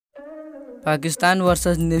Pakistan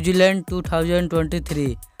vs New Zealand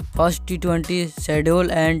 2023 First T20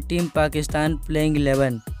 Schedule and Team Pakistan Playing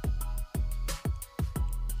 11.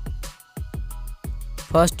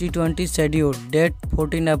 First T20 Schedule, date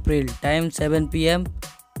 14 April, time 7 p.m,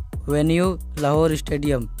 venue Lahore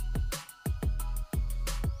Stadium.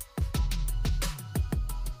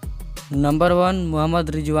 Number 1 Mohammad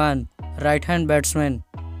Rizwan, right hand batsman.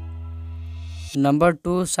 Number 2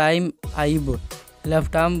 Saim Ayub,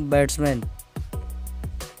 left arm batsman.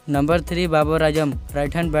 Number 3 Babar Azam,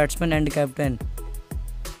 right hand batsman and captain.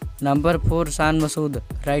 Number 4 Shan Masood,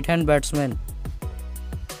 right hand batsman.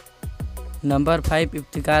 Number 5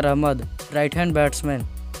 Iftikhar Ahmad, right hand batsman.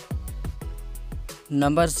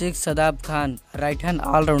 Number 6 Sadab Khan, right hand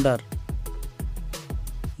all-rounder.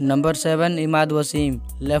 Number 7 Imad Wasim,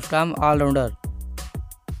 left arm all-rounder.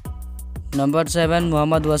 Number 7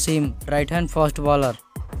 Muhammad Wasim, right hand fast bowler.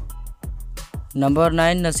 Number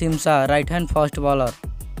 9 Naseem Shah, right hand fast bowler.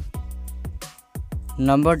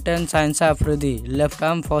 Number 10 Shahinshah Afridi, left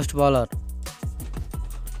arm fast bowler.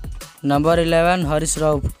 Number 11 Haris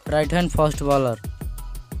Rauf, right hand fast bowler.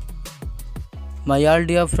 My all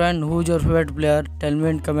dear friend, who is your favorite player? Tell me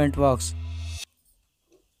in comment box.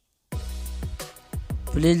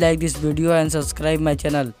 Please like this video and subscribe my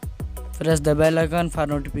channel. Press the bell icon for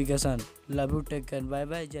notification. Love you, take care, bye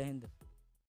bye, Jai Hind.